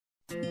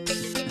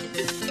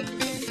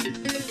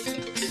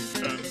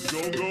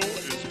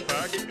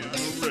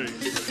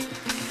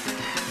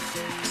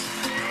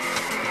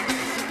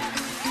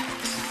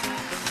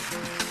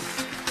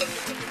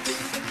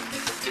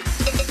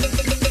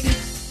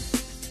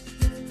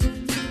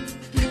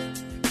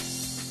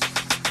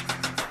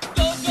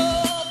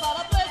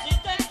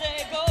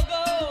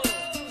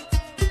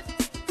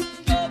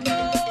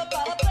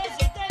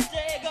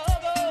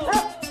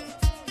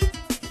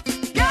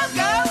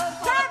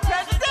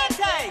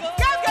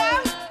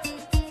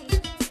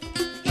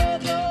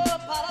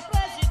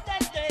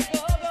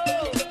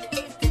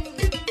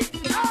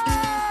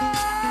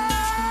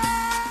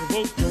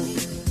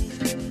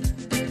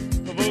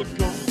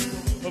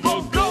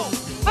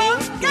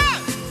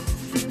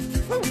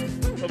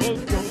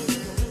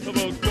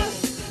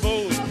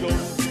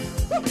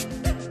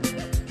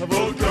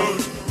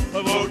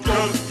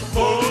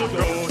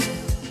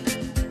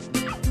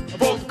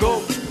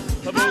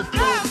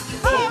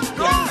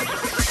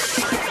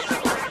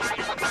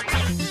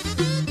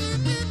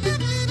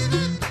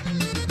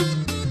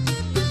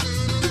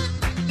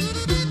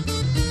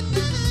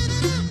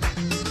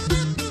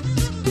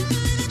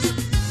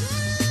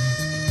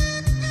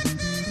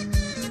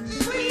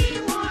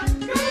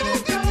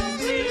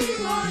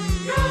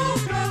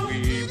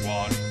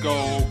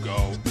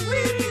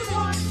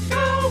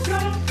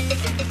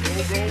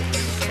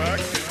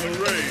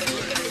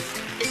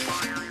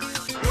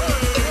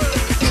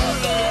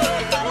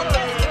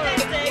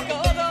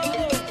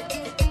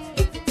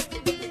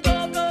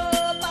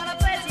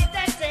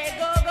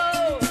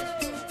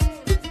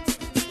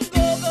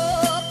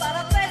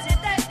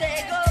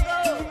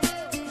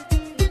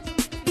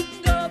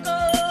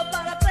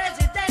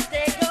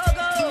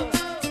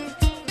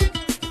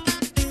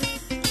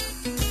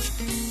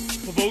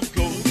vote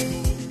goes.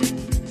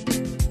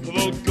 The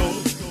vote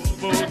goes.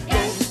 The vote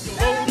goes.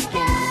 The vote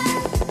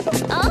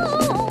goes.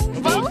 Oh,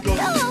 vote goes.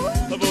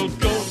 The vote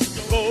goes.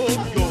 The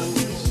vote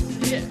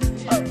goes. Yeah.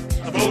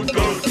 The vote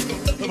goes.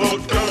 The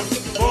vote goes.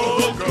 The vote goes. Go,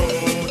 go, go.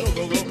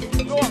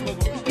 Go on, go,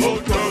 go.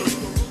 Vote goes.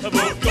 The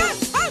vote goes.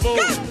 The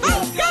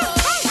vote goes.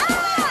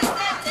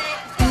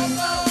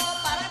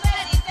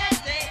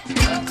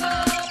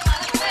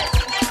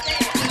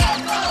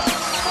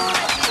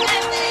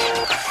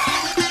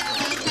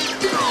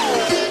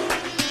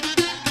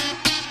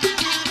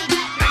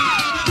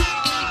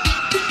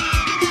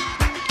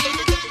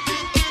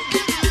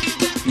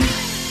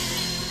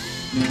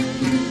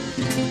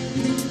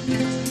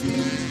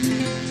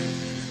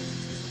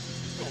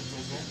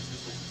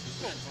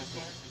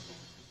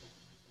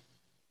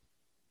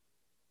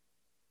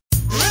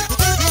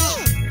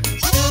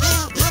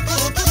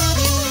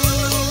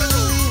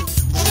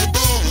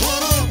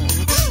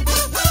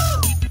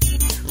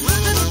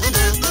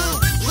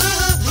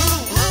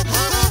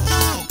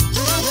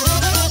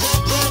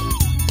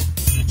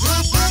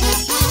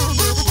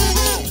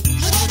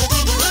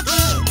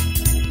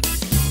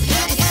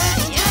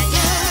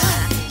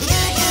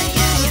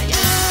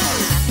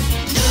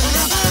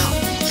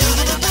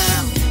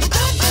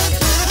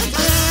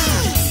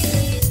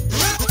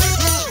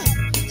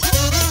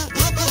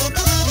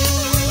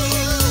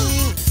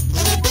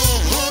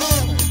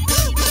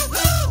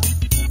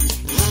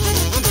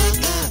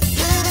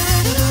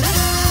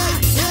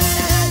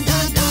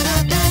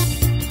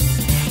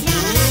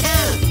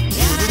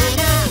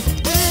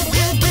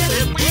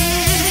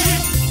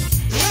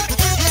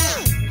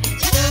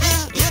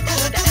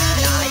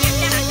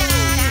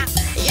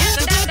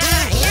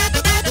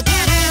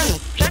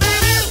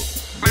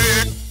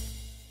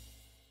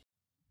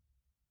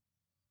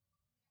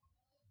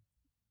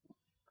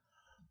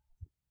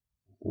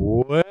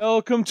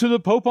 Welcome to the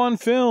Pope on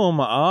Film.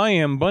 I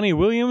am Bunny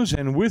Williams,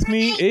 and with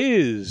me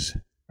is...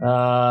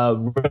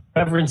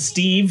 Reverend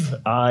Steve.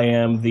 I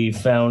am the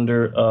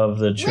founder of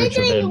the Church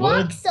of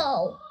Edward.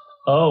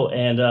 Oh,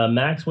 and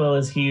Maxwell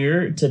is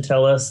here to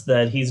tell us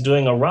that he's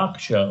doing a rock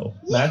show.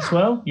 Yeah.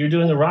 Maxwell, you're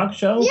doing a rock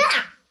show?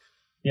 Yeah.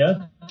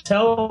 Yeah?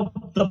 Tell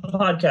the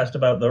podcast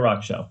about the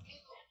rock show.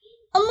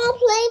 I'm gonna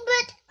play,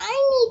 but I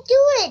need to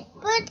do it.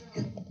 But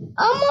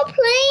I'm gonna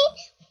play,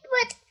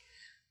 but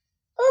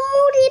I'm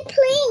already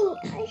playing.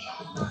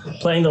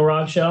 Playing the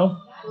rock show?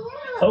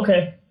 Yeah.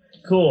 Okay,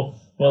 cool.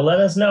 Well, let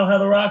us know how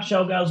the rock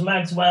show goes,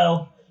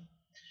 Maxwell.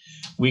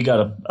 We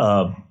got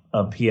a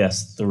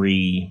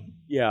PS3.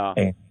 Yeah.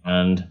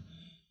 And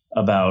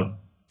about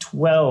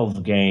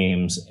 12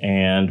 games,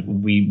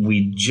 and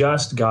we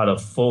just got a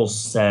full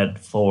set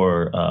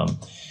for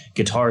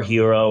Guitar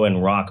Hero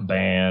and Rock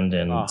Band,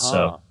 and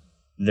so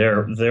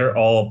they're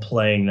all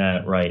playing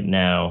that right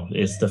now.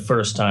 It's the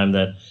first time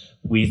that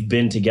we've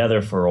been together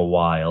for a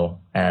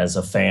while as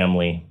a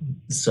family,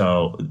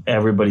 so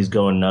everybody's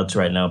going nuts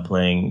right now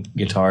playing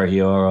Guitar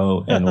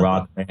Hero and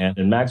Rock Band,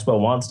 and Maxwell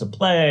wants to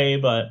play,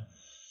 but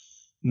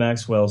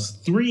Maxwell's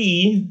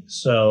 3,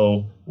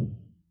 so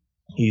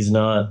he's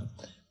not,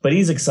 but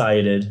he's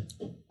excited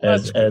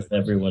as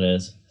everyone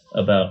is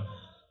about.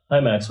 Hi,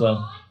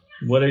 Maxwell.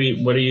 What are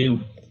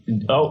you?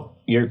 Oh,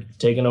 you're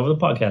taking over the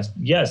podcast.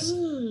 Yes.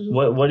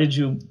 What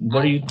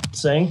are you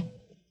saying?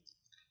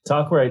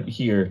 Talk right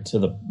here to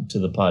the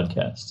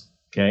podcast.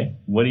 Okay.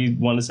 What do you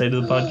want to say to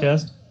the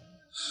podcast?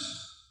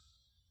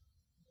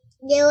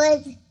 There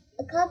was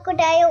a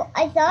crocodile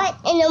I saw it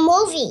in a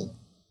movie.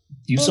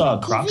 You saw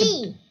a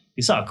crocodile?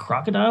 You saw a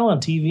crocodile on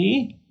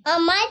TV?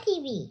 On my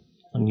TV.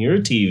 On your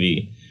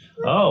TV.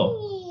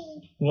 Oh,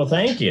 well,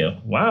 thank you.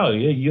 Wow,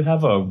 you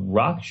have a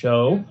rock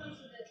show,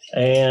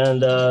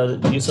 and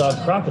you saw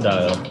a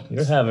crocodile.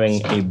 You're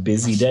having a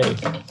busy day.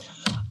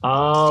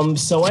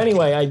 So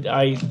anyway,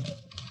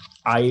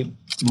 I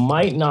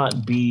might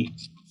not be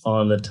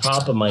on the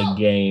top of my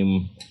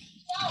game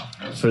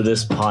for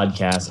this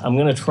podcast. I'm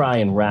going to try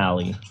and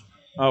rally.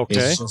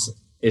 Okay.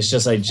 It's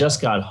just I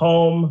just got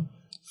home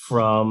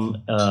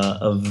from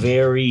a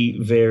very,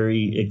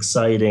 very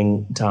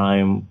exciting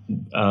time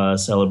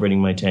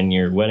celebrating my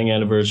 10-year wedding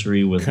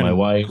anniversary with my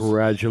wife.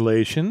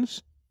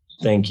 Congratulations.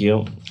 Thank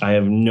you. I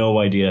have no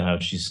idea how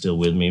she's still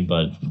with me,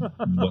 but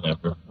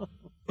whatever.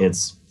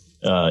 It's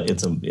a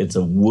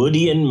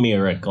Woodian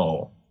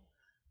miracle.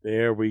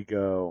 There we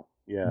go.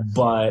 Yeah.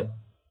 But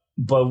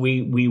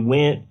we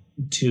went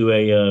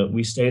to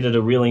we stayed at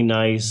a really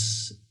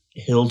nice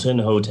Hilton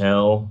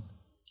hotel.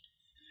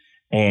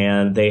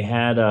 And they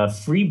had a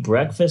free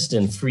breakfast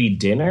and free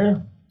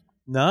dinner.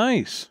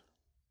 Nice.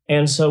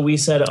 And so we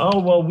said, oh,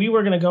 well, we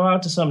were going to go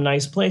out to some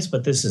nice place,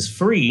 but this is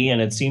free,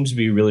 and it seems to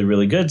be really,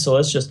 really good. So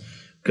let's just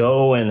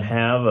go and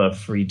have a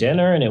free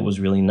dinner. And it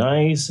was really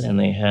nice. And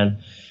they had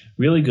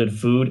really good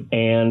food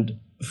and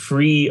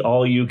free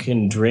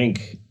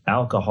all-you-can-drink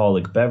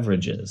alcoholic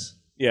beverages.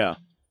 Yeah.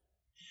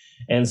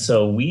 And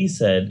so we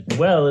said,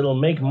 well, it'll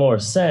make more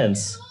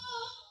sense,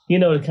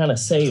 to kind of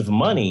save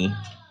money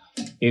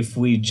if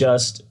we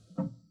just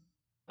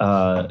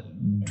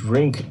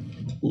drink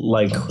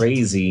like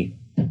crazy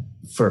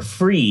for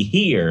free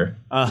here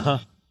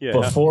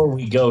before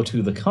we go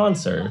to the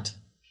concert.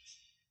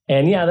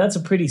 And yeah, that's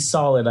a pretty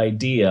solid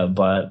idea,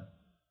 but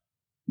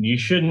you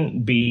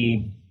shouldn't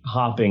be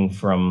hopping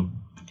from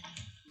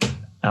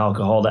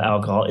alcohol to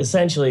alcohol.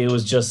 Essentially, it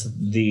was just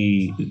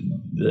the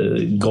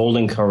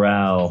golden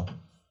corral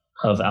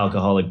of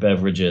alcoholic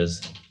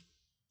beverages.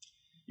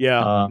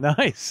 Yeah,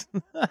 nice.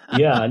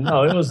 Yeah,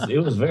 no, it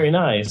was very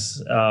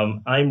nice.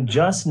 I'm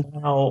just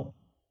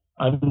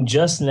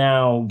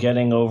now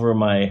getting over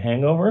my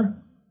hangover.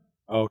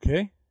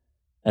 Okay.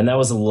 And that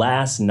was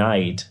last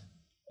night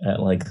at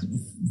like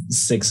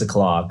 6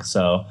 o'clock.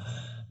 So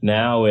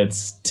now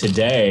it's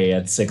today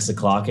at 6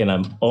 o'clock, and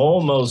I'm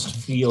almost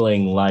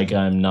feeling like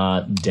I'm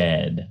not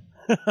dead.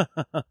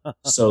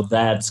 So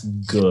that's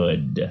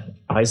good.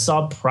 I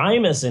saw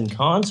Primus in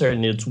concert,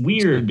 and it's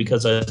weird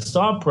because I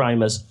saw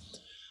Primus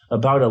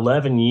about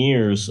 11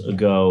 years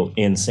ago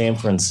in San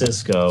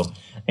Francisco,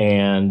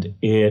 and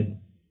it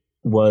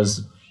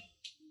was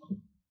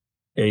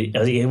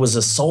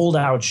a sold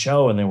out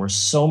show, and there were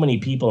so many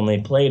people, and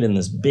they played in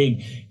this big,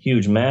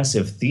 huge,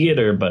 massive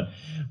theater, but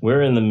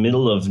we're in the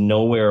middle of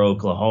nowhere,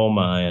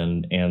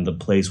 Oklahoma, and the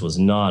place was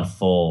not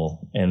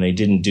full, and they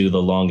didn't do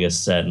the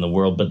longest set in the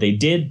world, but they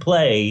did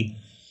play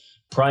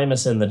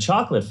Primus and the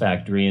Chocolate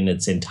Factory in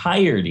its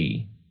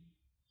entirety.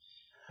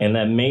 And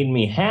that made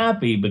me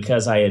happy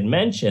because I had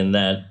mentioned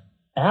that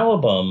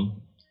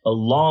album a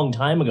long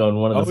time ago in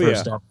one of the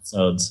first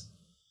episodes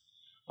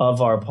of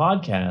our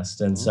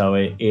podcast. And so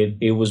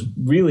it was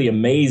really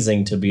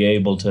amazing to be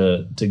able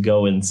to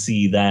go and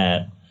see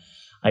that.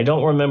 I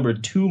don't remember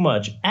too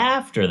much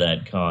after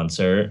that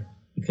concert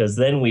because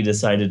then we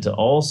decided to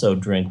also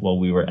drink while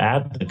we were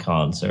at the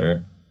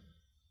concert.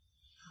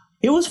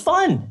 It was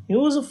fun. It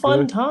was a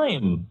fun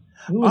time.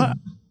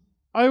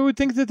 I would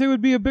think that there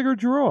would be a bigger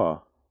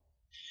draw.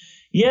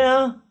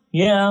 Yeah.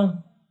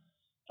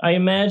 I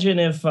imagine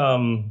if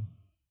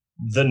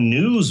the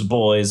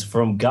Newsboys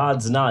from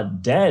God's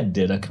Not Dead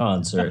did a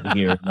concert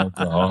here in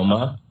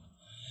Oklahoma,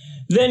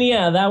 then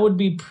yeah, that would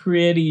be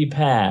pretty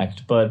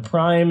packed. But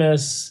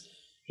Primus,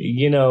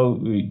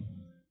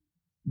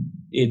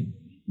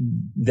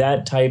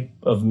 that type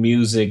of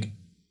music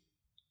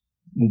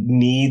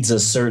needs a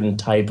certain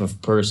type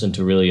of person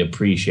to really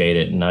appreciate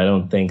it, and I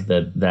don't think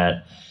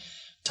that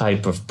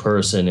type of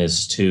person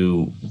is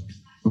too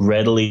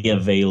readily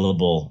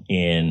available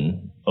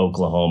in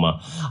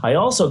Oklahoma. I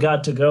also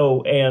got to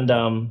go and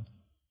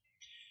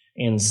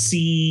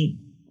see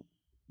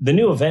the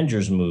new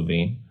Avengers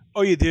movie.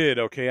 Oh, you did?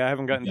 Okay, I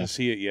haven't gotten to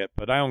see it yet,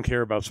 but I don't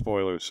care about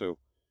spoilers, so.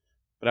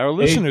 But our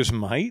listeners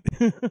might.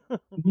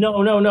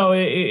 No.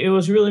 It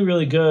was really,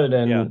 really good,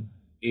 and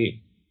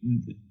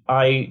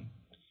I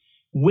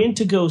went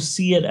to go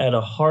see it at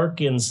a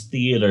Harkins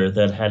theater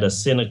that had a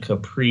Cine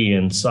Capri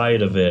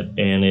inside of it,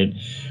 and it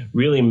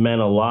really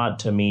meant a lot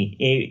to me.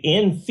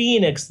 In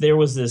Phoenix, there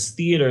was this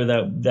theater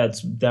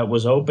that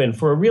was open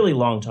for a really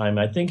long time.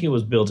 I think it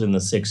was built in the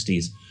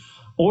 60s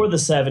or the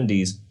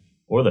 70s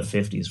or the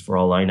 50s, for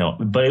all I know.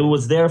 But it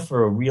was there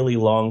for a really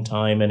long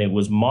time, and it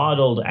was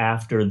modeled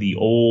after the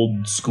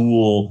old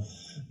school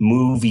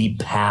movie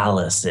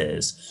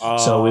palaces.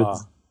 So it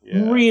was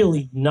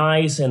really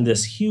nice, and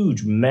this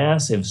huge,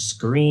 massive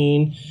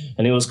screen,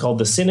 and it was called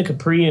the Cine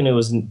Capri, and it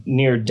was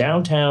near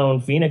downtown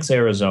Phoenix,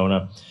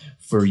 Arizona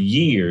for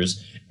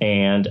years,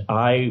 and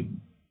I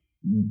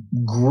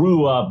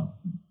grew up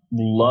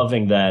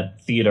loving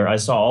that theater. I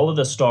saw all of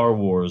the Star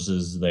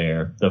Warses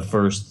there, the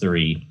first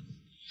 3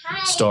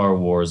 Star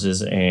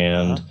Warses,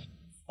 and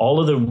all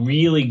of the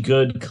really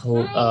good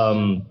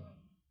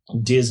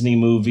Disney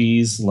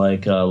movies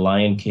like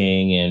Lion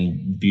King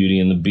and Beauty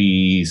and the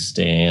Beast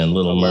and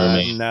Little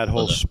Mermaid. And that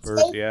whole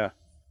spurt,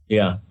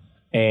 Yeah.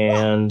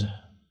 And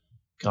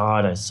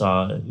God, I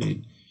saw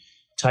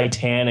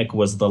Titanic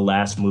was the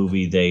last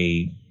movie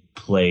they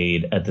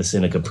played at the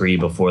Cine Capri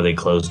before they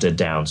closed it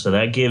down. So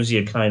that gives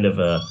you kind of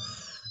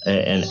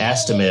an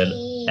estimate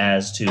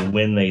as to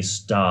when they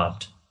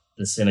stopped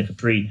the Cine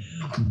Capri.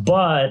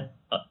 But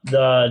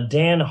the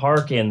Dan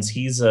Harkins,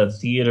 he's a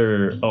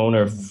theater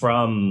owner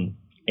from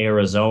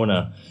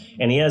Arizona,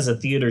 and he has a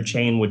theater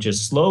chain which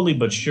is slowly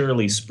but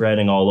surely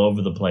spreading all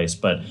over the place.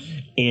 But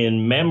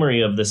in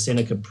memory of the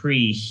Cine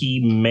Capri,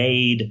 he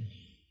made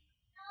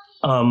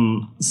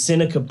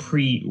Cine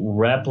Capri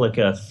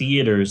replica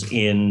theaters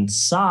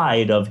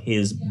inside of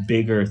his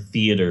bigger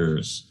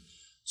theaters.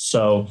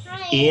 So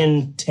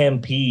in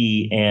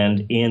Tempe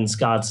and in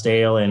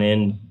Scottsdale and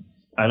in,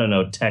 I don't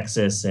know,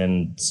 Texas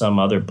and some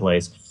other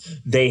place,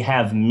 they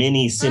have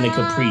mini Cine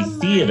Capri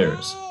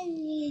theaters.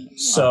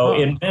 So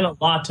it meant a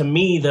lot to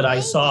me that I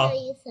saw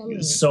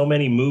so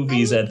many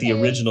movies at the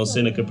original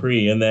Cine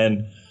Capri. And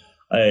then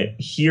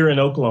here in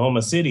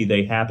Oklahoma City,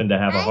 they happen to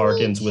have a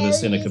Harkins with a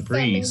Cine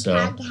Capri.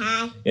 So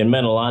it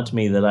meant a lot to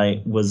me that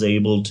I was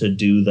able to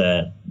do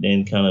that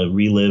and kind of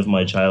relive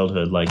my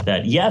childhood like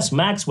that. Yes,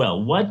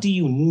 Maxwell, what do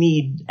you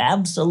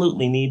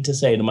absolutely need to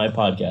say to my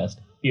podcast?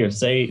 Here,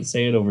 say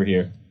it over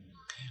here.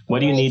 What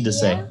do you need to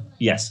say?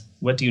 Yes.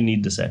 What do you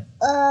need to say?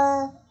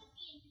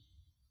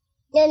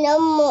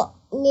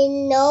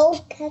 no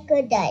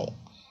crocodile.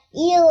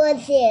 You were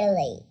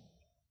silly.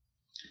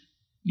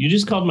 You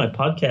just called my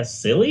podcast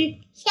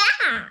silly?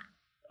 Yeah.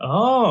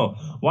 Oh,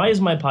 why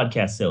is my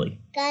podcast silly?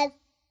 Because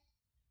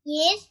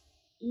it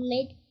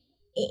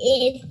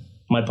is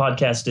My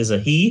podcast is a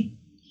he?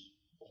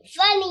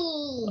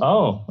 funny.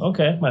 Oh,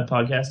 okay. My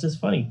podcast is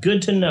funny.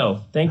 Good to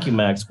know. Thank you,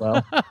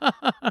 Maxwell.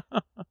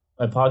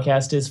 My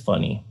podcast is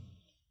funny.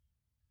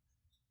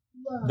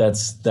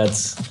 That's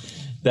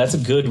a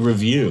good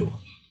review.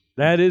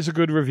 That is a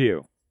good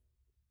review.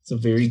 It's a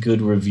very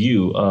good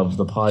review of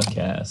the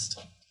podcast.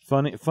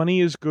 Funny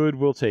is good.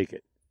 We'll take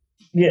it.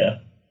 Yeah.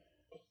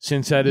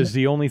 Since that is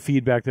the only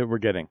feedback that we're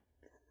getting.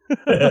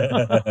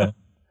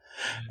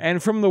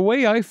 And from the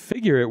way I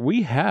figure it,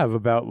 we have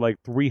about like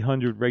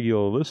 300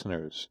 regular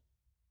listeners.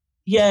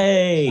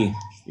 Yay!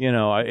 You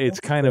know,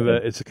 it's kind of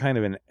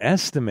an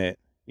estimate,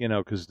 you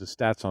know, because the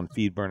stats on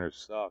FeedBurner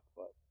suck,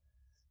 but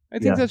I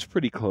think that's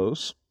pretty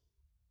close.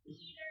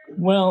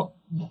 Well,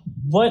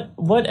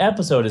 what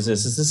episode is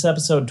this? Is this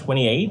episode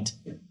 28?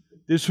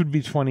 This would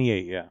be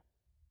 28, yeah.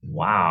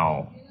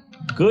 Wow.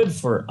 Good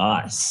for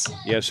us.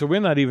 Yeah, so we're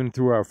not even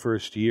through our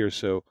first year,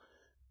 so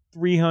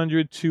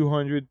 300,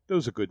 200,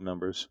 those are good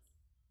numbers.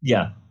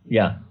 Yeah.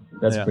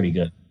 That's pretty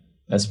good.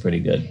 That's pretty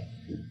good.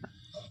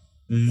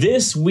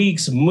 This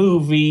week's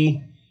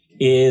movie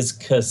is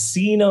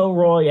Casino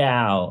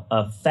Royale,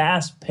 a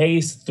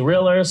fast-paced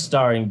thriller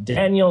starring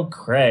Daniel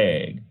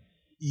Craig.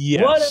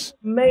 Yes. What an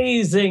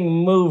amazing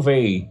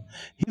movie.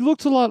 He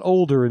looked a lot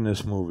older in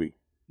this movie.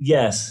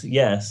 Yes.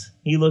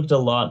 He looked a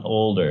lot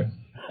older.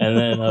 And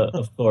then,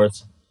 of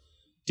course,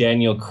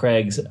 Daniel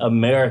Craig's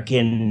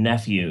American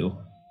nephew.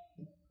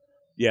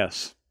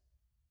 Yes.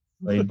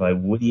 Played by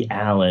Woody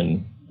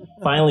Allen.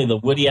 Finally, the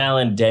Woody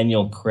Allen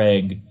Daniel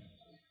Craig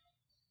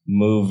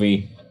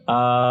movie.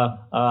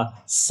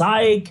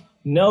 Psych!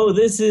 No,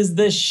 this is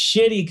the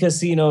shitty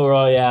Casino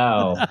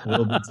Royale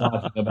we'll be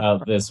talking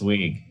about this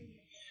week.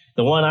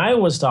 The one I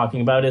was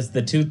talking about is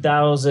the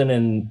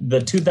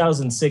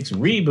 2006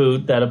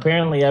 reboot that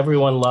apparently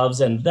everyone loves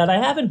and that I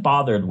haven't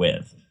bothered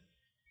with.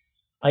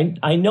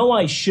 I know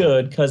I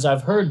should because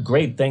I've heard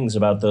great things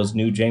about those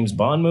new James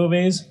Bond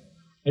movies.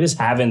 I just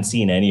haven't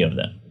seen any of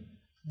them.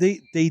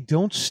 They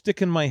don't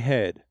stick in my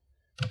head.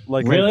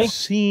 Like, really? I've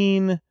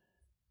seen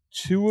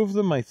 2 of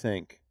them, I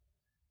think,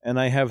 and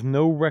I have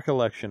no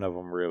recollection of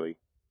them, really.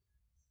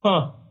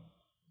 Huh.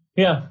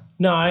 Yeah.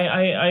 No,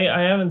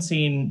 I haven't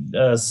seen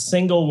a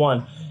single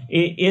one.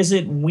 Is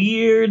it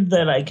weird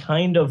that I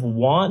kind of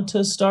want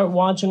to start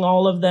watching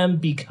all of them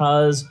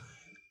because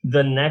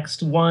the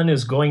next one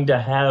is going to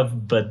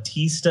have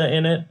Batista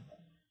in it?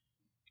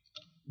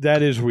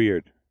 That is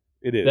weird.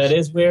 It is. That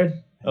is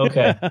weird?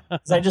 Okay.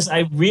 'Cause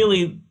I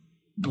really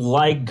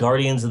like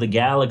Guardians of the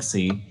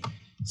Galaxy,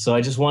 so I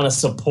just want to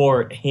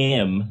support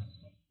him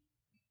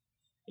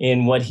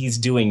in what he's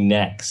doing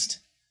next.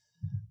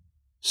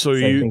 So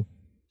do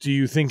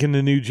you think in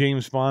the new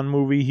James Bond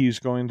movie he's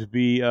going to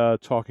be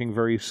talking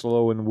very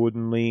slow and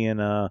woodenly and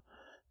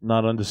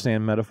not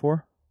understand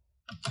metaphor?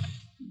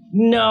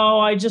 No,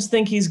 I just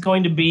think he's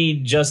going to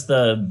be just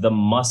the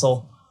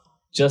muscle,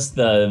 just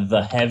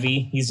the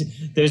heavy.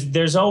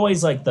 There's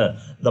always like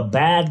the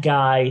bad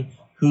guy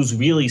who's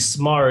really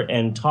smart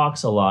and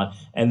talks a lot,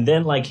 and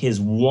then like his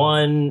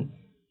one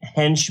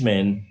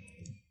henchman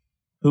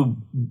who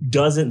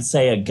doesn't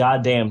say a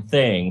goddamn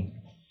thing.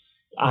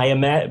 I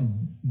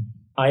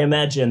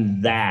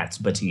imagine that's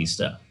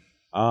Batista.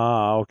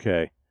 Ah,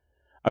 okay.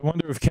 I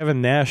wonder if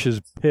Kevin Nash is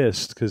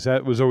pissed because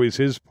that was always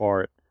his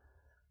part.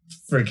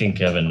 Freaking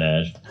Kevin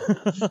Nash.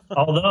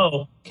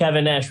 Although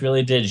Kevin Nash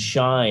really did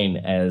shine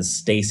as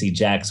Stacy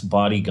Jack's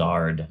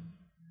bodyguard.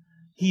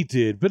 He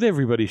did, but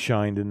everybody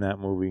shined in that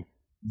movie.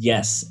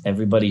 Yes,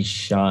 everybody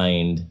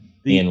shined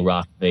in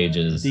Rock of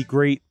Ages. The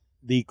great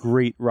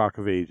Rock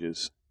of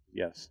Ages.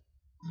 Yes.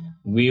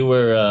 We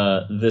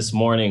were this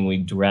morning. We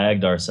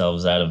dragged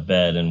ourselves out of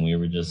bed, and we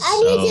were just. I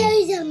need to tell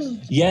you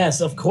something.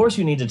 Yes, of course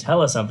you need to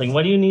tell us something.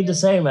 What do you need to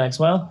say,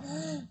 Maxwell?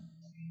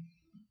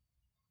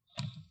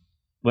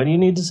 What do you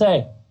need to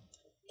say?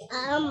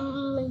 I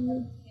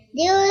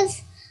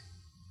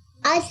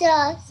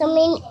saw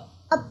something,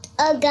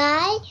 a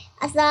guy.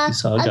 You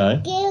saw a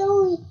guy?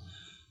 Scary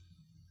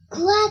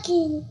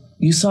dragon.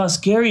 You saw a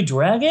scary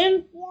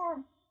dragon? Yeah.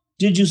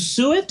 Did you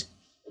sue it?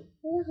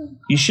 Yeah.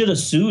 You should have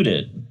sued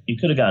it. You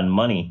could have gotten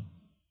money.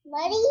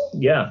 Money?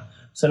 Yeah.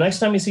 So next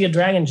time you see a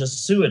dragon,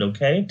 just sue it,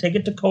 okay? Take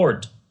it to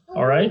court.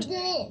 All right?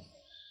 This.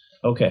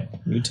 Okay,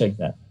 you take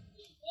that.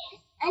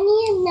 I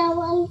need another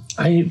one.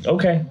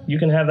 Okay, you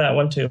can have that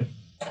one too.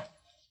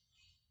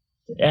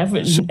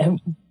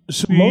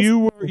 So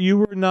you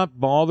were not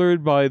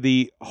bothered by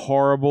the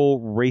horrible,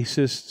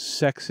 racist,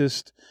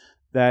 sexist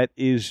that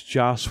is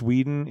Joss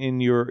Whedon in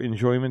your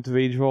enjoyment of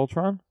Age of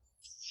Ultron?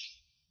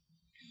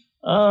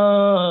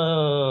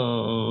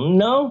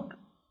 No.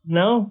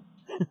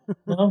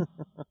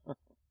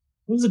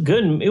 It was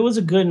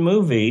a good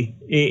movie.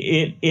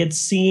 It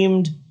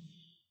seemed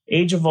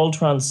Age of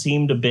Ultron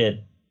seemed a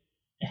bit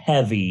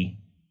heavy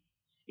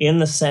in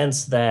the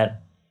sense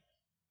that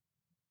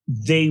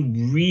they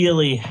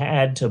really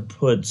had to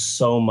put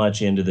so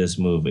much into this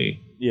movie.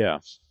 Yeah.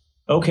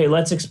 Okay,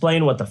 let's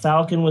explain what the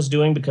Falcon was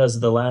doing because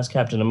of the last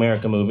Captain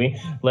America movie.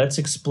 Let's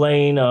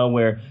explain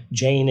where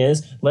Jane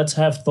is. Let's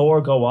have Thor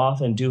go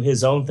off and do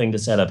his own thing to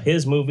set up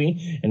his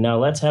movie. And now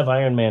let's have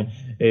Iron Man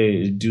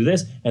do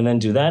this and then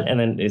do that. And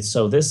then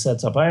so this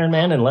sets up Iron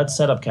Man, and let's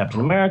set up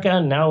Captain America.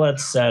 And now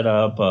let's set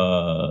up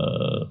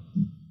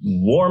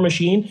War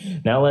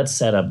Machine. Now let's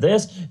set up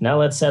this. Now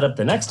let's set up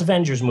the next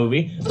Avengers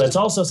movie. Let's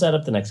also set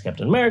up the next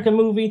Captain America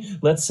movie.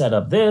 Let's set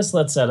up this.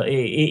 Let's set up...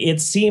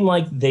 It seemed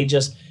like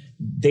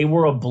they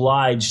were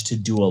obliged to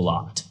do a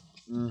lot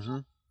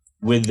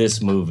with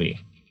this movie.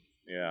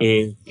 Yeah.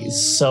 It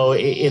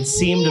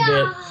seemed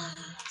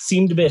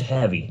a bit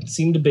heavy,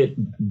 seemed a bit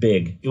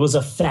big. It was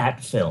a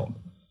fat film.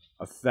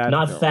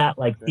 Not film. Fat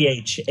like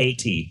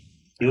P-H-A-T.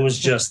 It was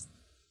just,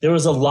 there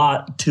was a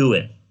lot to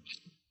it.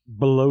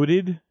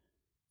 Bloated?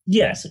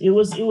 Yes, it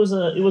was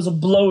a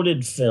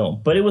bloated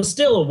film, but it was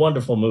still a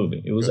wonderful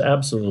movie. It was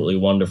absolutely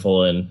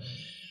wonderful, and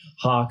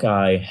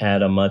Hawkeye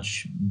had a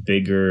much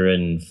bigger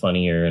and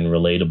funnier and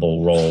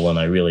relatable role, and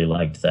I really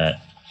liked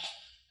that.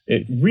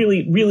 It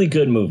really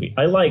good movie.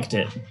 I liked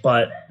it,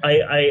 but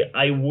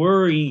I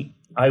worried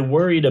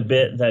a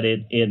bit that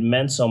it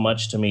meant so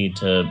much to me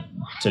to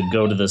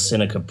go to the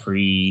Cine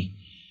Capri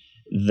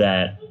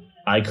that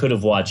I could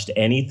have watched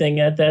anything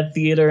at that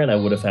theater and I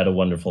would have had a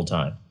wonderful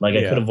time. Like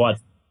I could have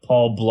watched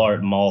Paul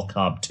Blart Mall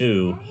Cop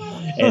 2,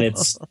 and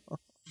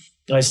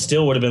I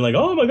still would have been like,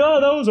 oh my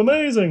God, that was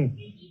amazing.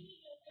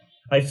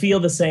 I feel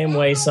the same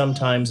way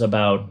sometimes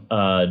about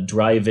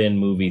drive-in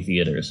movie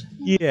theaters.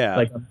 Yeah.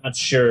 Like I'm not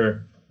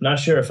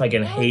sure if I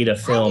can hate a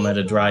film at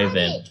a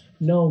drive-in.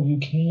 No, you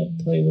can't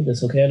play with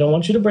this, okay? I don't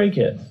want you to break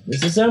it.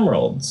 This is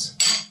emeralds.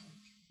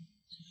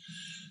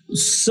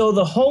 So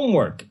the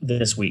homework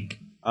this week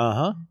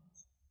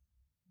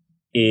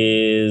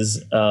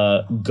is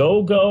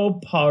Go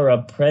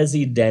para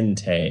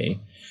Presidente.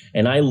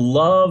 And I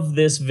love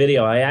this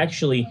video. I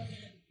actually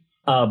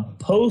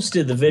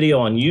posted the video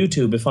on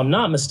YouTube. If I'm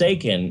not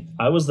mistaken,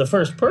 I was the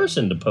first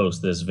person to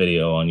post this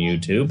video on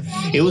YouTube.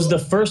 It was the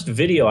first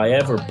video I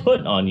ever put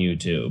on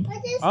YouTube.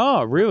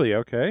 Oh, really?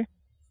 Okay.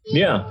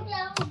 Yeah.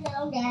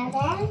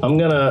 I'm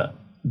gonna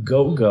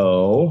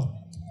go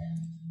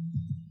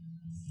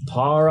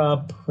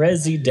para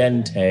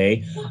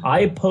Presidente.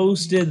 I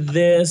posted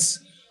this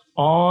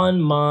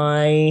on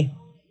my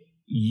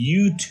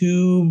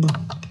YouTube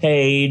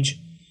page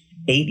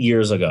 8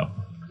 years ago.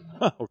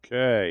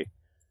 Okay.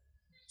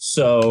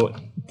 So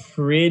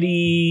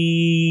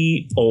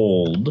pretty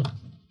old.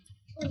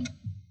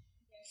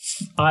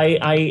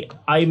 I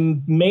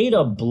made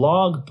a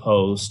blog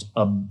post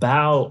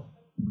about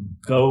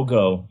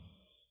Go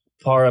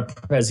para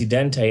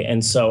Presidente,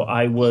 and so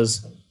I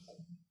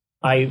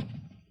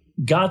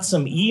got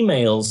some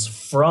emails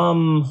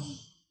from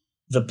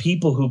the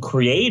people who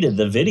created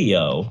the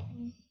video,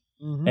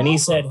 and he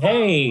said,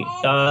 "Hey,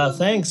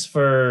 thanks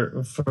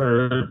for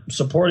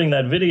supporting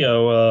that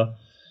video.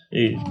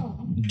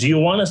 Do you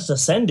want us to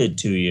send it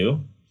to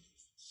you?"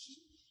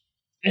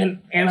 And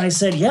I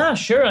said, "Yeah,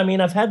 sure. I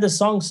mean, I've had this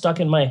song stuck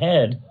in my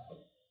head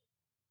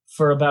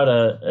for about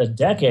a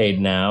decade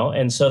now."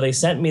 And so they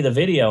sent me the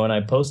video and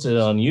I posted it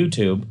on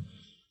YouTube,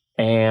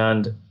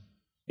 and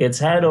it's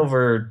had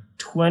over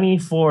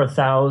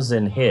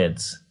 24,000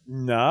 hits.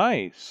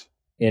 Nice.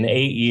 In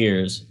 8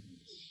 years,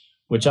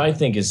 which I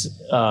think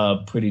is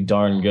pretty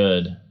darn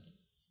good.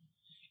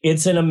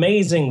 It's an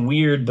amazing,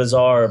 weird,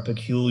 bizarre,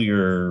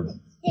 peculiar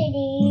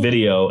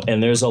video,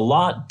 and there's a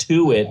lot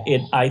to it.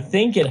 I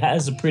think it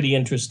has a pretty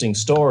interesting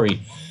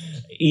story.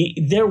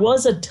 There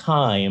was a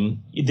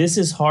time, this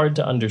is hard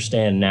to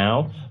understand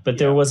now, but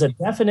there was a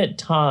definite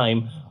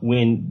time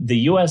when the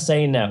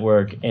USA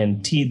Network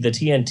and the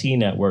TNT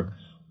Network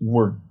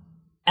were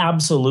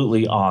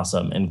absolutely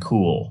awesome and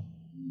cool.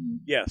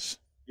 Yes.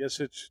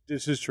 Yes,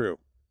 this is true.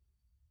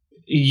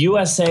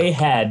 USA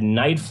had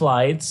Night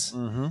Flights,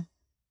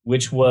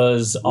 which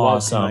was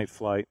awesome. Night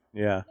Flight,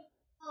 yeah.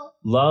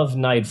 Love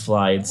Night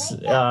Flights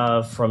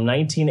from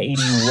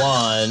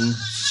 1981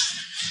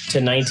 to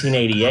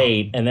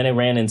 1988, and then it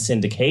ran in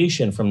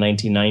syndication from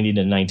 1990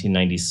 to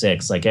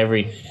 1996.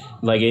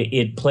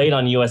 It played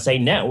on USA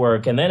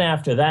Network, and then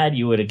after that,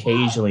 you would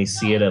occasionally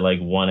see it at like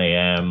 1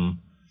 a.m.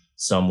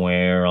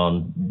 somewhere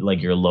on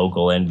like your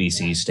local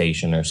NBC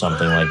station or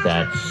something like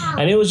that.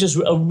 And it was just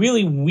a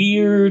really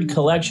weird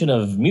collection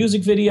of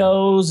music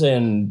videos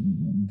and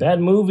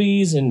bad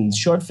movies and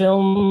short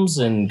films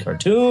and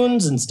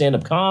cartoons and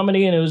stand-up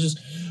comedy, and it was just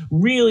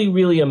really,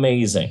 really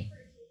amazing.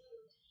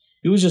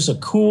 It was just a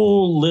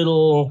cool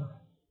little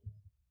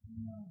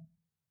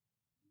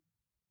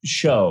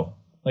show,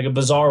 like a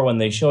bizarre one.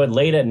 They show it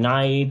late at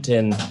night,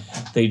 and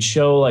they'd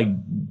show like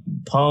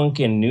punk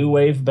and new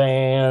wave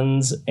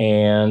bands,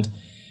 and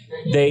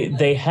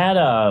they had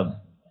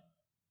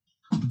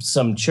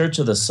some Church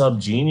of the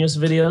Subgenius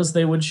videos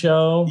they would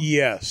show.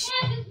 Yes,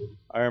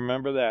 I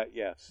remember that.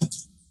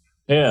 Yes.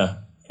 Yeah,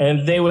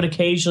 and they would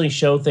occasionally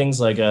show things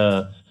like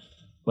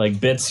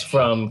bits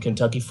from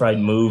Kentucky Fried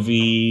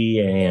Movie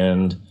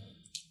and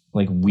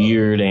like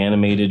weird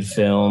animated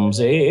films.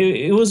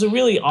 It was a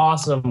really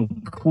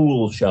awesome,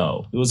 cool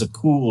show. It was a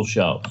cool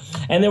show.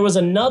 And there was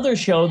another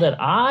show that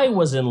I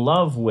was in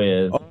love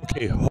with.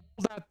 Okay, hold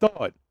that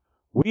thought.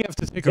 We have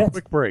to take a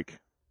quick break.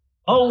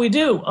 Oh, we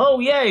do? Oh,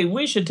 yay.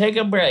 We should take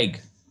a break.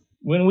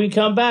 When we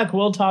come back,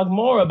 we'll talk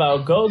more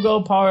about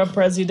Go Para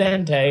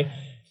Presidente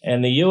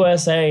and the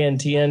USA and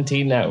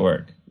TNT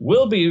Network.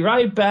 We'll be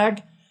right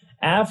back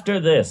after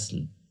this,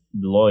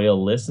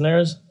 loyal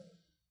listeners.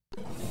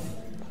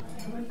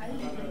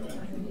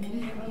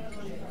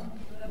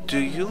 Do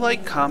you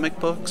like comic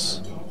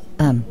books?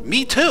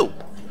 Me too.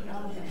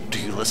 Do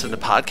you listen to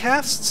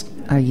podcasts?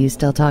 Are you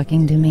still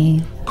talking to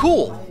me?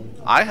 Cool.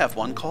 I have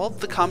one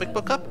called The Comic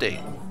Book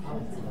Update.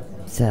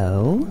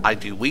 So? I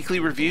do weekly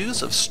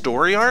reviews of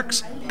story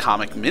arcs,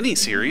 comic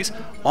miniseries,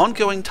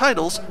 ongoing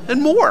titles,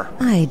 and more.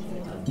 I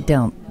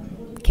don't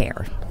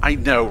care. I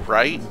know,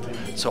 right?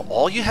 So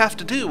all you have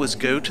to do is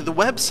go to the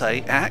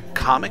website at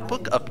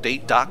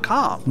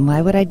comicbookupdate.com.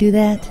 Why would I do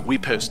that? We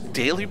post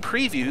daily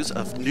previews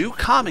of new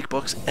comic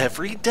books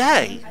every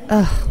day.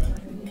 Ugh.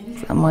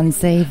 Someone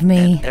save me.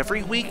 And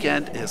every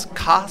weekend is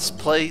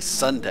Cosplay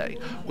Sunday,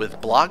 with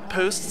blog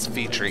posts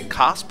featuring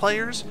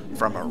cosplayers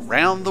from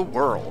around the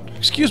world.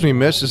 Excuse me,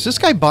 miss, is this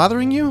guy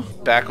bothering you?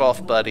 Back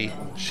off, buddy.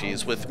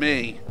 She's with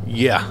me.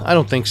 Yeah, I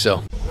don't think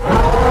so.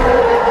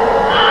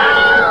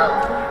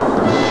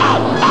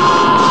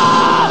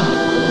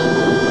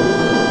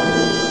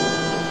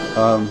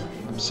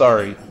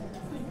 Sorry.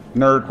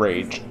 Nerd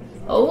rage.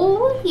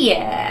 Oh,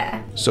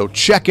 yeah. So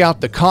check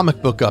out the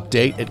Comic Book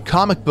Update at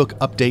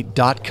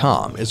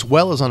comicbookupdate.com, as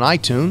well as on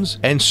iTunes,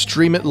 and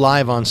stream it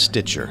live on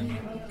Stitcher.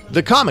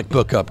 The Comic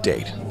Book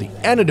Update, the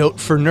antidote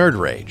for nerd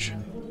rage.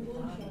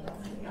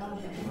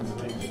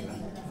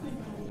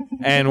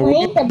 And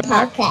Read the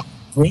podcast.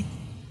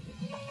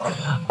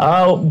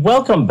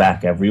 Welcome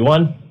back,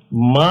 everyone.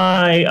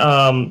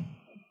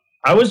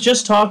 I was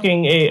just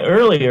talking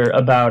earlier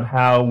about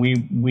how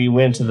we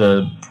went to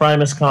the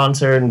Primus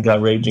concert and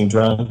got raging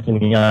drunk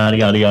and yada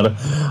yada yada.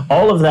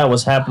 All of that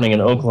was happening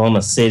in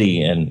Oklahoma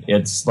City, and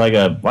it's like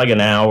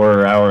an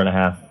hour and a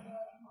half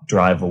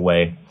drive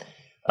away.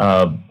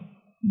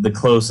 The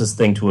closest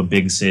thing to a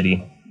big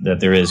city that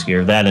there is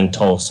here, that in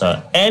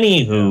Tulsa.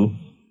 Anywho,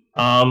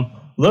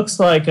 looks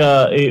like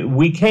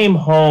we came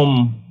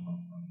home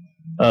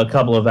a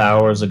couple of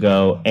hours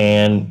ago,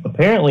 and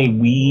apparently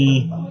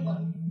we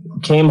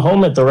came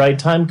home at the right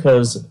time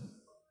because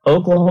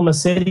Oklahoma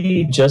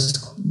City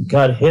just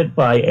got hit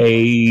by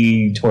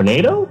a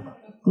tornado,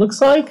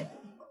 looks like.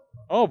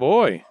 Oh,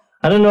 boy.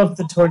 I don't know if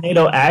the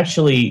tornado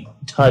actually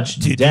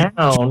touched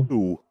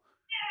down.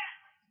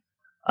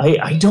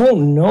 I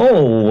don't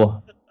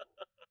know.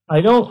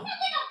 I don't...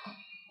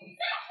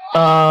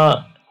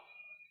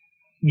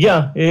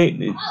 Yeah,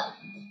 a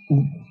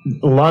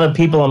lot of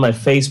people on my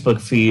Facebook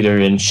feed are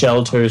in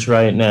shelters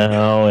right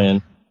now,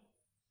 and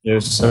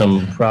there's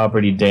some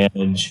property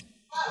damage.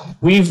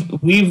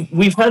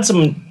 We've had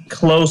some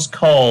close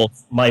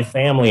calls, my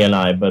family and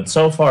I, but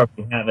so far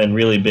we haven't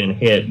really been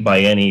hit by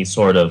any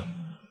sort of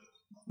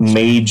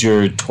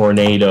major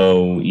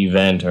tornado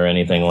event or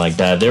anything like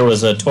that. There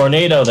was a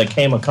tornado that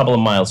came a couple of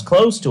miles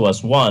close to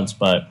us once,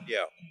 but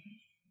yeah,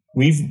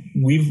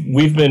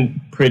 we've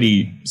been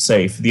pretty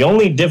safe. The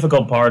only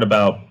difficult part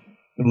about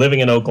living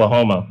in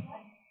Oklahoma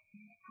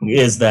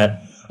is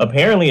that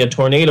apparently a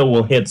tornado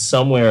will hit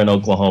somewhere in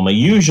Oklahoma,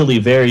 usually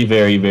very,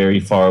 very, very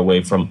far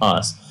away from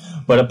us.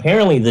 But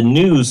apparently the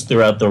news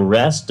throughout the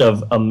rest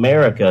of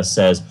America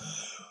says,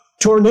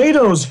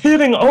 tornadoes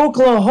hitting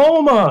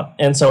Oklahoma!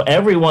 And so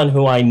everyone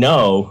who I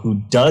know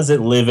who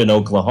doesn't live in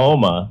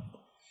Oklahoma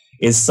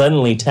is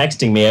suddenly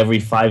texting me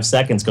every 5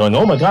 seconds going,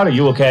 oh my God, are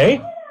you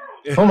okay?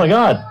 Oh my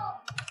God,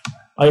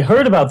 I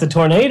heard about the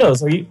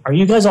tornadoes. Are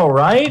you guys all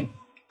right?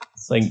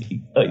 It's like,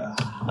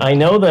 I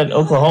know that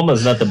Oklahoma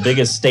is not the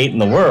biggest state in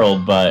the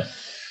world, but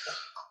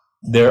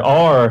there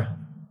are,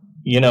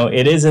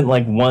 it isn't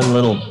like one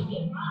little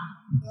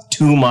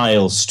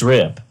 2-mile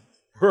strip.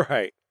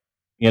 Right.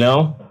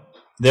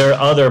 There are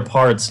other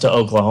parts to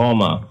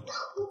Oklahoma.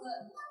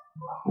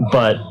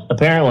 But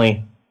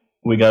apparently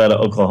we got out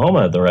of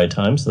Oklahoma at the right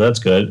time, so that's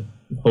good.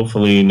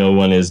 Hopefully no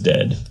one is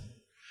dead.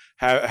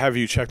 Have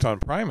you checked on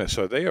Primus?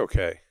 Are they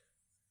okay?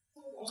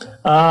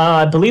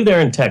 I believe they're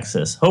in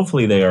Texas.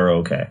 Hopefully they are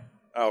okay.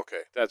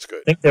 Okay, that's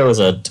good. I think there was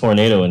a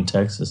tornado in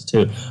Texas,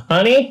 too.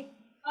 Honey,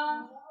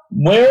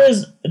 where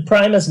is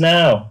Primus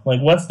now?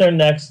 Like, what's their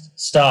next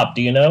stop?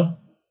 Do you know?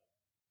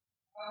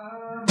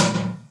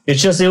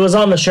 It was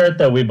on the shirt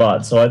that we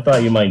bought, so I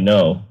thought you might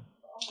know.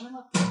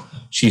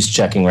 She's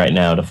checking right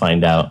now to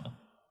find out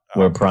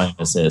where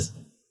Primus is.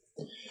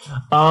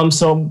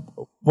 So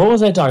what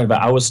was I talking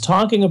about? I was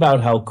talking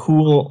about how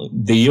cool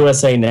the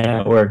USA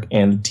Network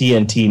and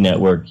TNT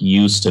Network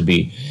used to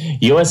be.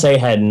 USA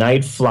had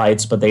night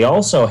flights, but they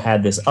also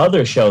had this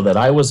other show that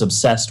I was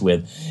obsessed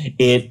with.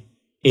 They're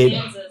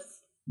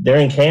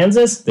in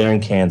Kansas? They're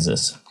in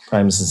Kansas.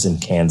 Primus is in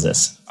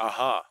Kansas.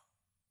 Uh-huh.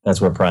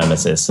 That's where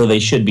Primus is. So they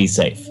should be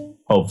safe.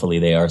 Hopefully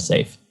they are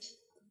safe.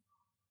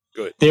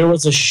 Good. There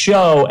was a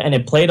show, and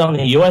it played on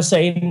the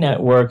USA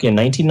Network in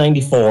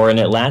 1994, and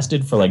it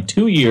lasted for like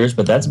 2 years,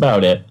 but that's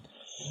about it.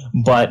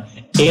 But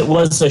it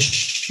was a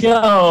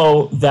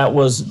show that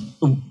was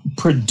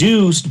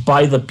produced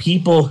by the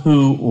people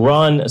who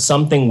run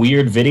Something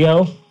Weird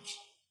Video.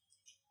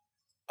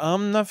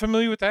 I'm not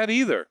familiar with that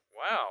either.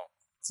 Wow.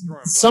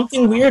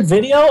 Something Weird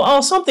Video?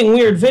 Oh, Something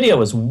Weird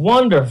Video is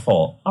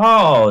wonderful.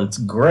 Oh, it's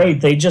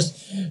great.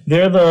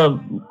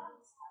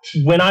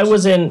 When I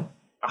was in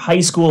high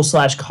school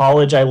 /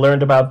 college, I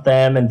learned about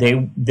them, and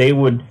they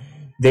were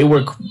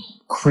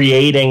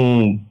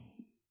creating,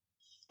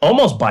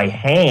 almost by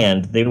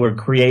hand, they were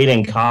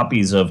creating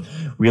copies of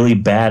really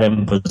bad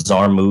and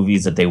bizarre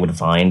movies that they would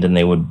find, and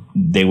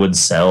they would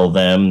sell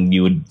them.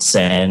 You would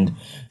send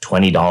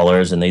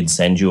 $20 and they'd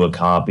send you a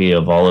copy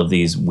of all of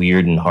these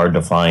weird and hard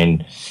to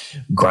find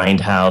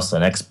grindhouse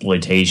and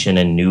exploitation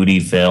and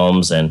nudie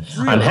films. And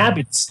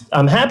really?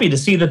 I'm happy to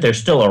see that they're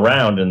still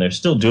around and they're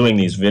still doing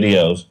these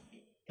videos.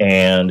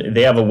 And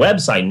they have a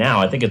website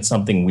now. I think it's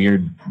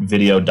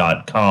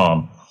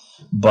somethingweirdvideo.com.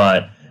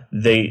 But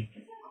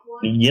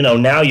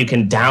now you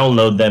can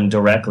download them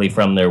directly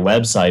from their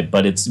website.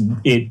 But it's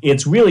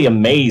really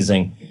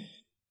amazing.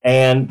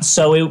 And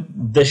so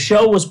the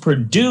show was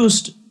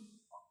produced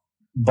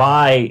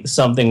by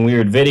Something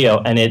Weird Video,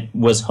 and it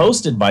was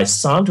hosted by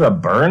Sandra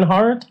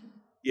Bernhardt.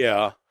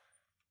 Yeah.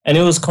 And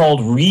it was called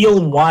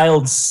Real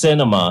Wild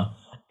Cinema.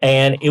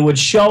 And it would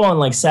show on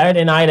like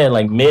Saturday night at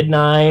like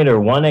midnight or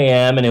 1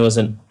 a.m. And it was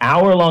an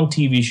hour-long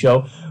TV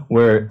show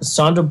where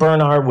Sandra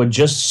Bernhardt would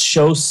just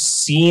show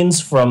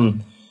scenes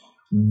from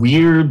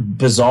weird,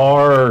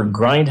 bizarre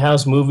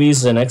grindhouse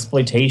movies and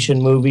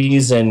exploitation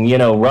movies, and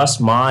Russ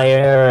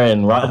Meyer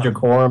and Roger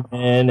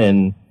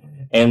Corman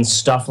and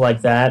stuff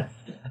like that.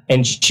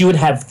 And she would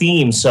have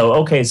themes.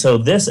 So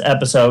this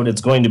episode,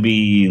 it's going to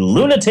be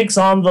Lunatics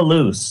on the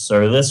Loose,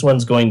 or this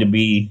one's going to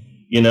be,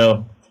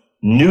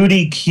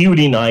 Nudie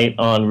Cutie Night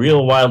on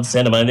Real Wild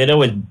Cinema. And they'd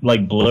always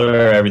like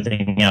blur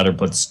everything out or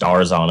put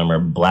stars on them or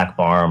black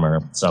bar them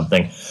or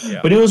something. Yeah.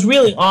 But it was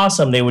really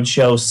awesome. They would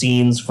show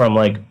scenes from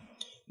like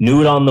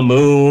Nude on the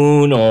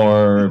Moon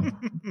or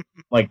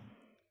like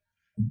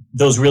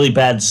those really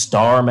bad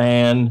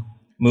Starman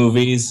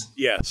movies.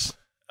 Yes.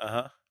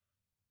 Uh-huh.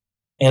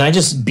 And I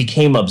just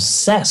became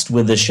obsessed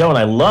with the show, and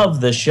I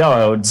loved the show.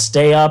 I would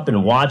stay up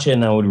and watch it,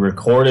 and I would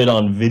record it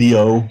on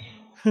video.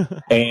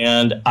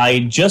 And I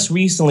just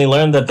recently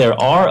learned that there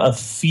are a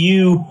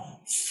few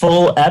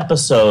full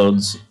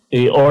episodes,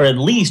 or at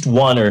least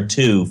 1 or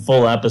 2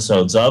 full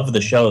episodes of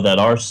the show that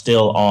are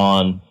still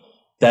on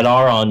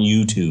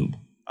YouTube.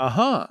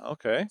 Uh-huh,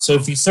 okay. So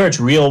if you search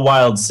Real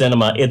Wild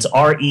Cinema, it's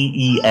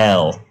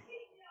REEL.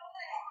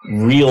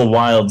 Real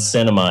Wild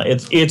Cinema.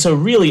 It's a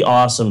really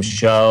awesome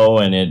show,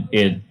 and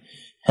it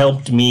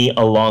helped me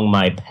along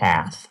my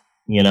path,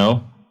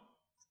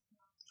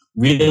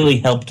 Really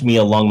helped me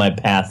along my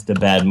path to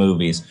bad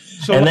movies.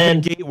 So and then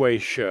a gateway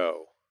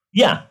show.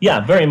 Yeah,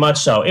 very much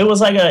so. It was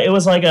like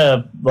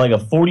a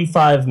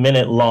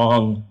 45-minute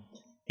long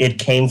It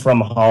Came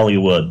From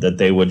Hollywood that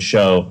they would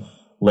show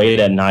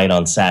late at night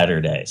on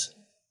Saturdays.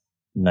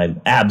 And I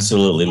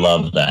absolutely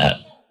loved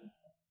that.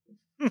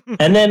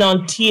 And then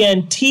on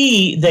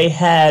TNT, they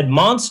had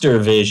Monster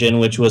Vision,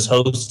 which was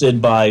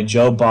hosted by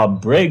Joe Bob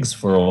Briggs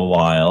for a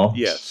while.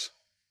 Yes.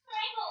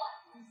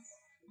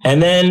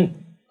 And then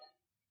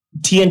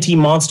TNT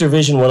Monster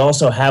Vision would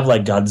also have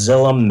like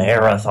Godzilla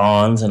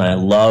marathons, and I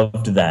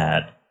loved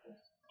that.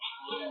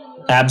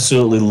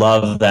 Absolutely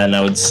loved that. And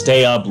I would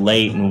stay up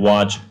late and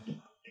watch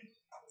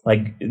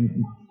like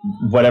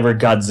whatever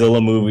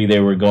Godzilla movie they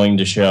were going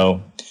to show.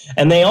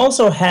 And they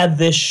also had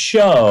this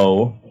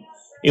show.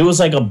 It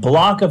was like a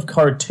block of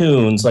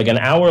cartoons, like an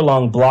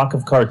hour-long block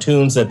of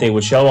cartoons that they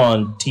would show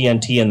on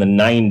TNT in the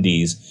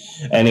 90s.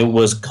 And it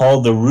was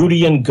called the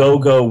Rudy and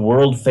Go-Go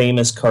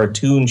World-Famous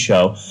Cartoon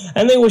Show.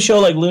 And they would show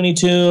like Looney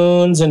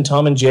Tunes and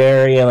Tom and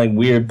Jerry and like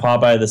weird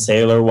Popeye the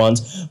Sailor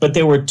ones. But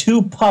there were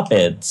 2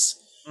 puppets,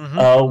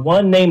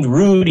 one named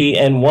Rudy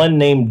and one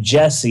named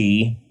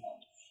Jesse.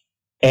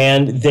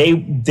 And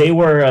they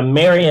were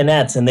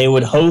marionettes, and they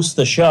would host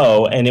the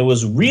show. And it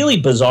was really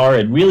bizarre.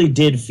 It really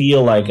did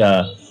feel like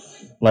a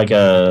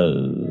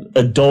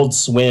Adult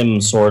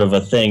Swim sort of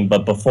a thing,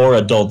 but before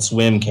Adult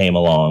Swim came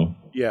along.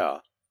 Yeah.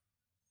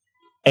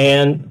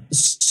 And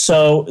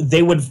so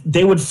they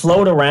would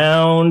float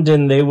around,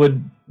 and they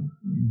would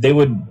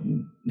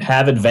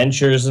have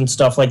adventures and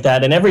stuff like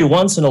that. And every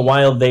once in a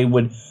while they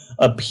would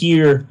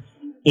appear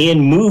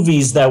in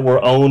movies that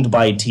were owned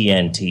by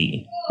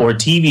TNT, or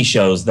TV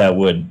shows that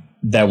were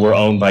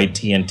owned by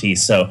TNT.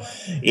 So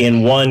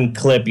in one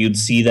clip you'd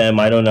see them,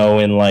 I don't know,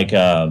 in like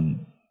a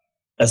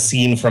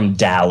scene from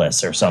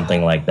Dallas or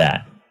something like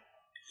that.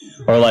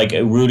 Or like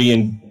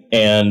Rudy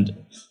and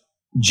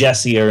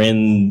Jesse are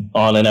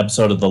on an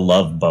episode of The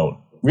Love Boat.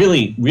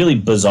 Really, really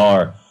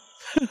bizarre.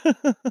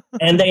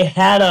 And they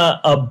had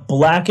a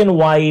black and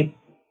white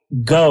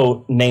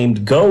goat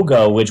named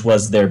Go-Go, which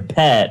was their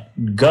pet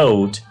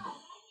goat.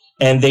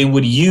 And they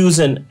would use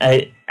an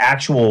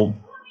actual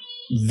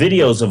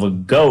videos of a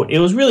goat. It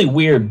was really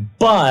weird,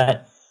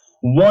 but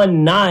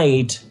one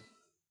night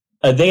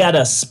they had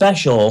a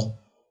special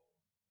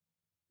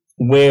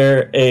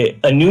where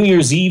a New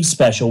Year's Eve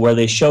special where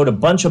they showed a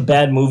bunch of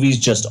bad movies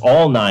just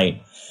all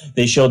night.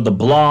 They showed The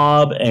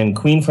Blob and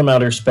Queen from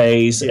Outer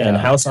Space and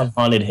House on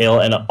Haunted Hill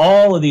and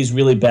all of these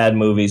really bad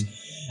movies.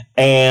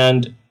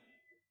 And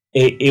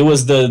it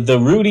was the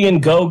Rudy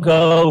and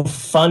Go-Go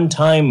Fun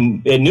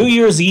Time New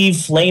Year's Eve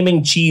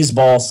Flaming Cheese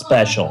Ball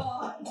Special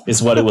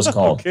is what it was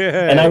called.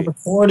 Okay. And I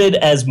recorded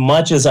as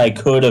much as I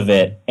could of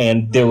it.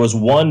 And there was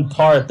one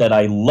part that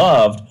I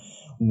loved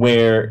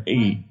where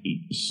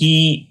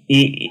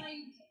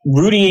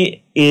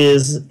Rudy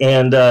is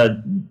and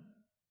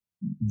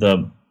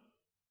the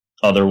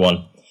other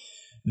one,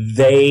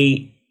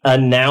 they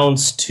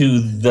announced to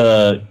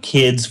the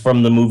kids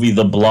from the movie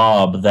The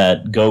Blob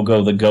that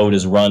Go-Go the Goat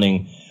is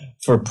running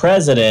for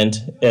president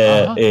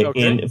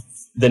in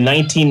the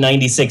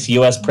 1996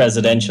 U.S.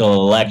 presidential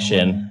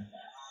election,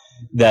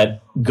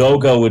 that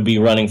Go-Go would be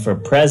running for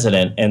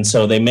president. And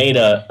so they made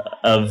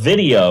a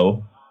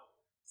video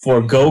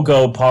for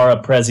Go-Go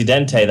para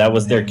Presidente. That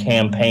was their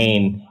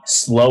campaign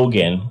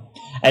slogan.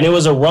 And it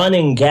was a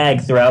running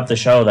gag throughout the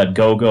show that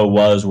Go-Go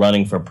was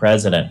running for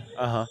president.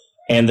 Uh-huh.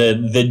 And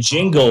the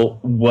jingle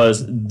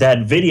was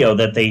that video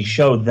that they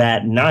showed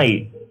that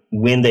night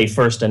when they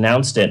first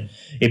announced it.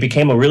 It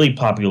became a really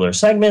popular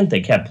segment.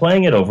 They kept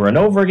playing it over and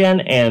over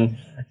again. And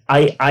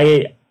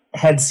I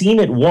had seen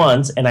it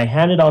once, and I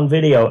had it on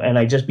video, and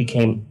I just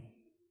became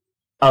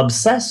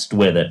obsessed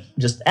with it.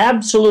 Just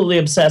absolutely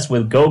obsessed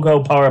with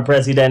Go-Go para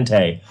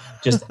Presidente.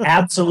 Just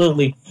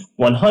absolutely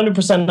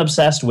 100%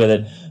 obsessed with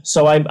it.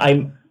 So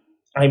I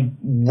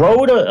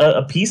wrote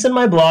a piece in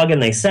my blog,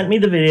 and they sent me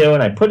the video,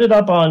 and I put it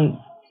up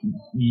on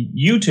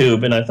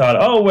YouTube, and I thought,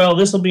 oh, well,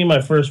 this will be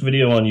my first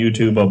video on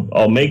YouTube.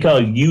 I'll make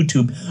a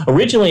YouTube.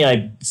 Originally,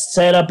 I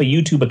set up a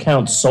YouTube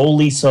account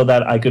solely so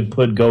that I could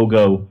put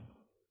Go-Go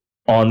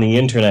on the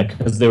internet,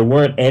 because there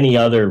weren't any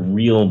other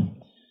real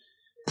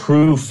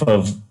proof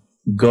of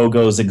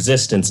Go-Go's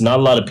existence. Not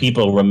a lot of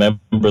people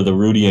remember the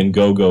Rudy and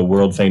Go-Go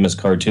world famous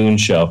cartoon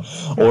show,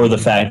 or the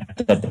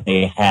fact that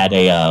they had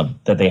a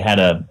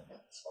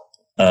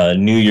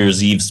New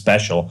Year's Eve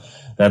special.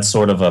 That's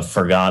sort of a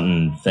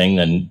forgotten thing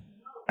that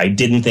I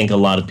didn't think a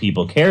lot of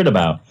people cared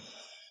about.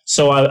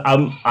 So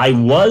I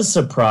was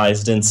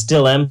surprised, and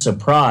still am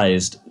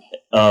surprised,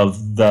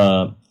 of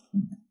the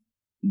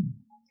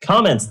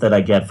comments that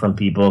I get from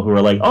people who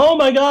are like, oh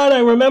my God, I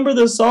remember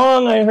this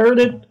song. I heard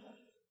it,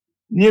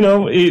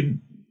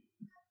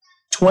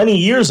 20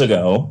 years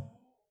ago.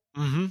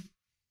 Mm-hmm.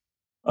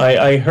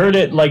 I heard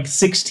it like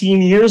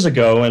 16 years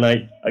ago, and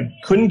I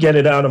couldn't get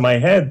it out of my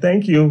head.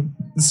 Thank you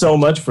so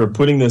much for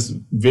putting this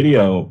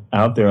video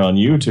out there on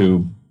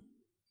YouTube.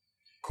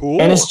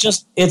 Cool. And it's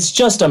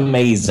just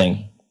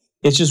amazing.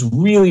 It's just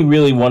really,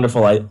 really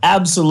wonderful. I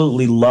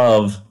absolutely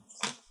love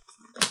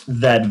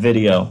that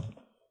video.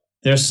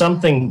 There's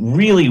something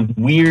really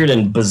weird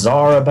and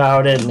bizarre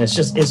about it, and it's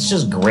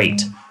just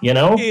great,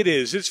 It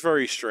is. It's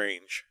very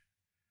strange.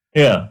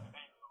 Yeah.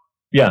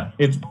 Yeah,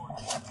 it's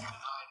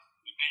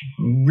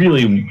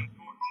really...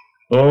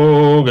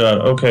 Oh, God.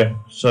 Okay.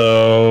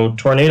 So,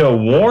 tornado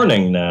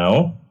warning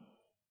now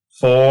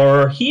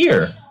for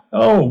here.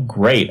 Oh,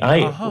 great.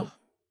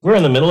 We're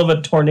in the middle of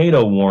a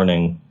tornado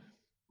warning.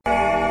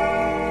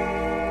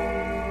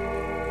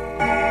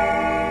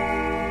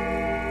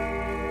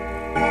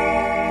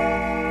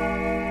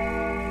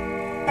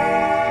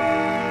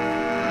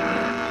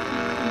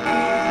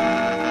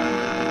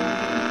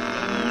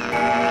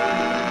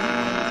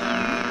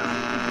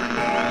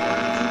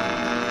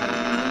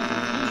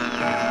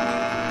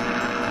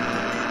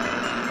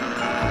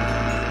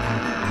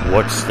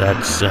 What's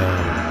that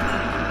sound?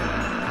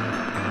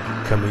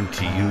 Coming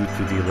to you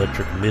through the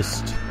electric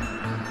mist,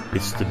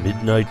 it's the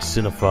Midnight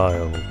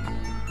Cinephile,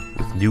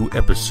 with new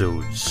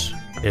episodes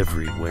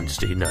every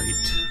Wednesday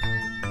night.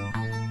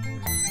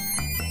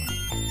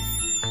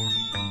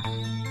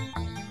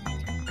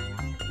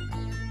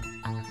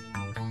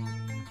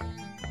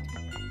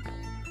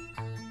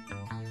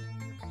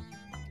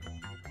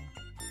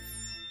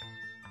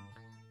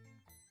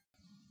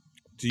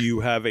 Do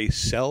you have a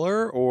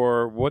cellar,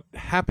 or what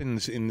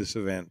happens in this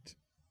event?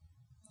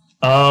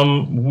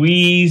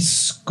 We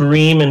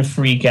scream and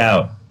freak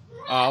out.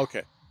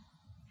 Okay.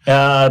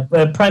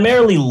 But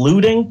primarily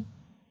looting.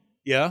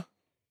 Yeah?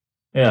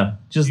 Yeah,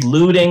 just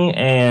looting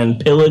and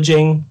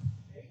pillaging.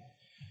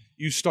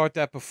 You start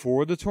that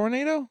before the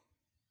tornado?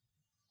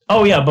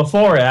 Oh, yeah,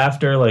 before or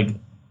after, like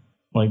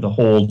the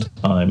whole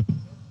time.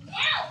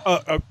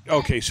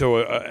 Okay,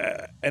 so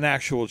an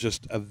actual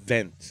just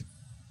event.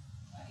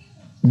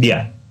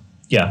 Yeah,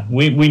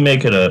 we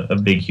make it a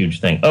big,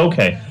 huge thing.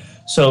 Okay,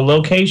 so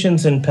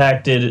locations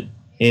impacted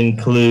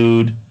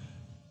include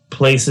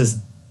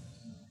places...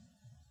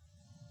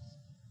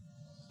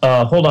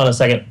 hold on a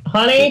second.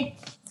 Honey?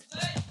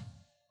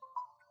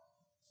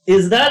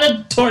 Is that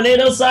a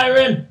tornado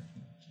siren?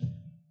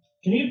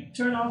 Can you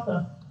turn off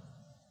the...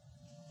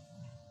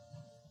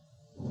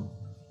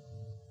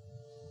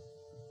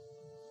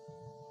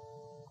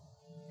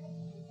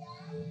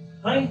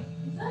 Hi.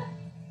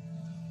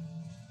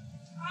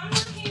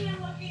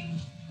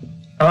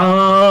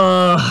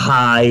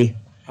 Hi.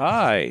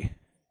 Hi.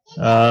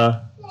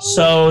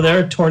 So there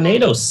are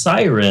tornado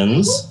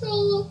sirens.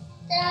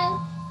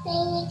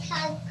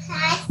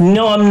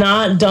 No, I'm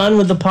not done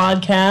with the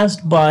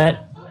podcast,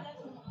 but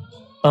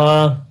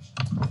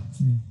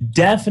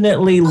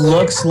definitely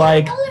looks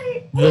like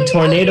the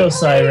tornado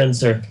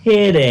sirens are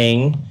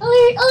hitting.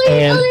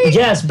 And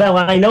yes,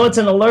 Bella, I know it's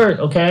an alert,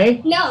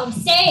 okay? No, I'm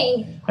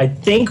saying. I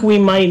think we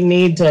might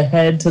need to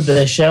head to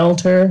the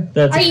shelter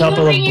that's a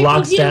couple of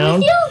blocks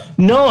down.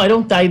 No, I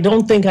don't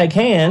think I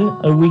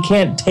can. We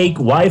can't take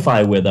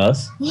Wi-Fi with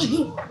us.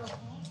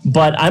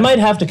 But I might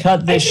have to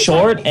cut this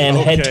short and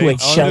head to a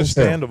shelter.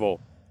 Understandable.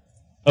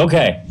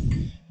 Okay.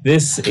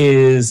 This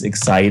is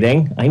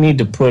exciting. I need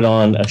to put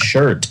on a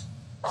shirt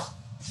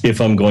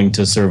if I'm going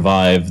to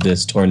survive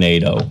this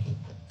tornado.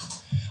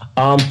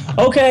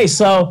 Okay,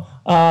 so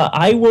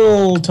I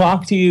will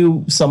talk to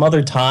you some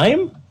other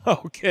time.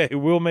 Okay,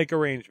 we'll make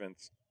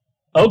arrangements.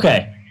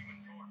 Okay.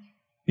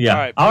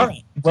 Yeah. All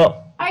right.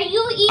 Well, are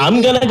you eating?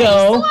 I'm gonna go.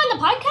 Are you still on the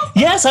podcast?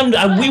 Yes,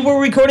 we were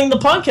recording the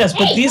podcast,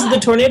 but these are the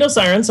tornado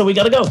sirens, so we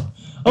gotta go.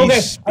 Okay,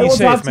 I will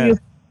talk to you.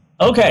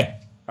 Okay.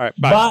 All right.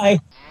 Bye. Bye.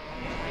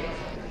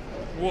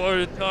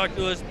 Want to talk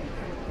to us?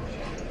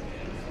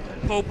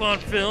 Pope on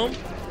Film?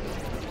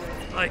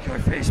 Like our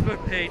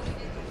Facebook page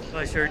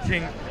by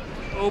searching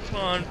Pope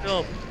on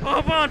Film.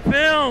 Pope on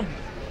Film!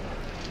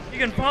 You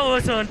can follow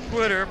us on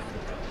Twitter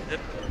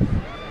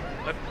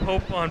at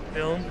Pope on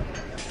Film.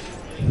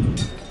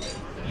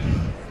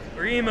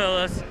 Or email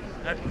us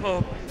at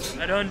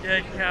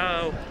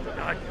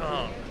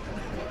pope@undeadcow.com.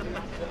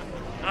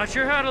 Not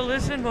sure how to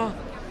listen? Well,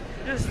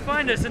 just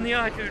find us in the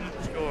iTunes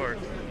store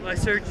by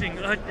searching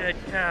Undead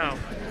Cow.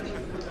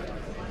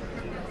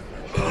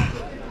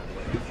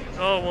 It's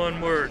all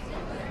one word.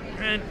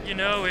 And, you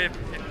know, if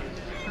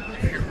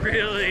you're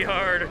really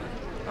hard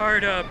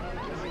up,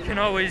 you can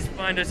always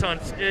find us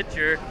on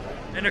Stitcher.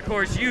 And, of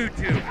course,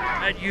 YouTube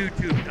at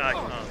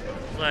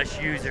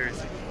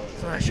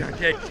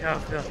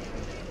youtube.com/users/UndeadCowFilm.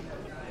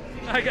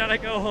 I gotta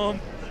go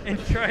home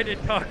and try to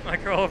talk my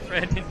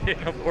girlfriend into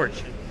an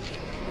abortion.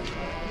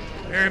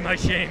 Bury my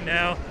shame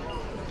now.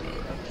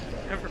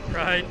 Never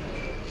cried.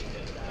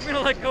 I'm gonna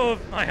let go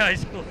of my high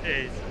school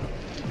days.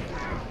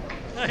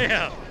 I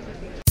am.